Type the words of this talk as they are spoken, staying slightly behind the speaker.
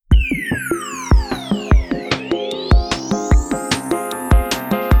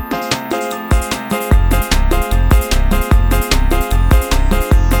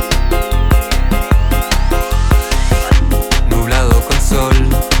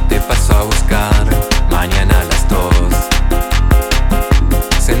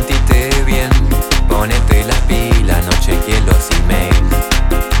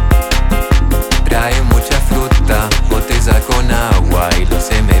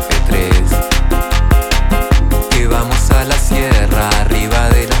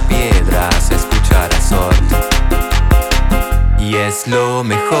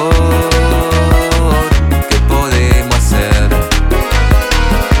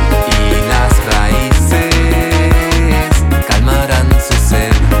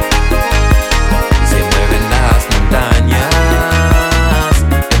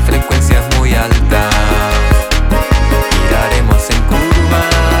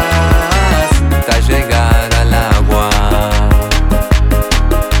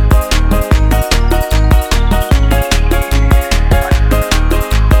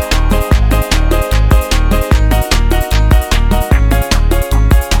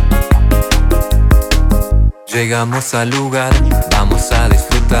Llegamos al lugar, vamos a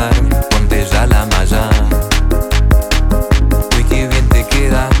disfrutar, ponte ya la malla. Uy, qué bien te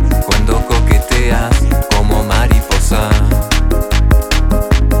queda cuando coqueteas como mariposa.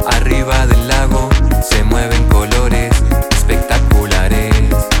 Arriba del lago se mueven colores espectaculares.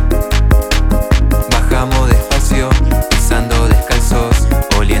 Bajamos despacio, pisando descalzos,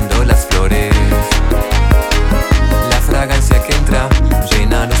 oliendo las flores. La fragancia que entra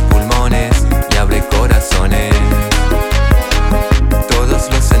llena los pulmones y abre corazones. Todos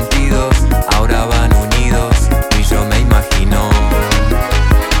los sentidos ahora van unidos y yo me imagino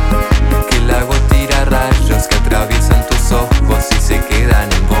que el lago tira rayos que atraviesan tus ojos y se quedan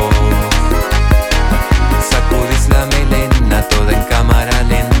en vos. Sacudís la melena toda en cámara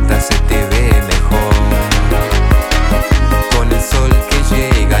lenta, se te ve mejor. Con el sol que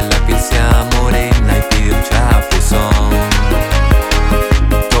llega la piel se amorena y pide un chapuzón.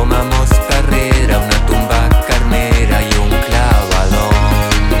 Tomamos carrera, una tumba carnera y un clavadón.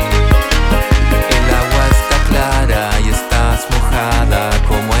 El agua está clara y estás mojada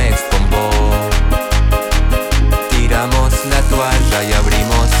como es con vos. Tiramos la toalla y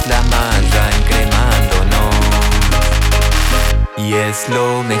abrimos la malla encremándonos. Y es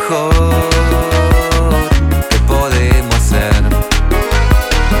lo mejor.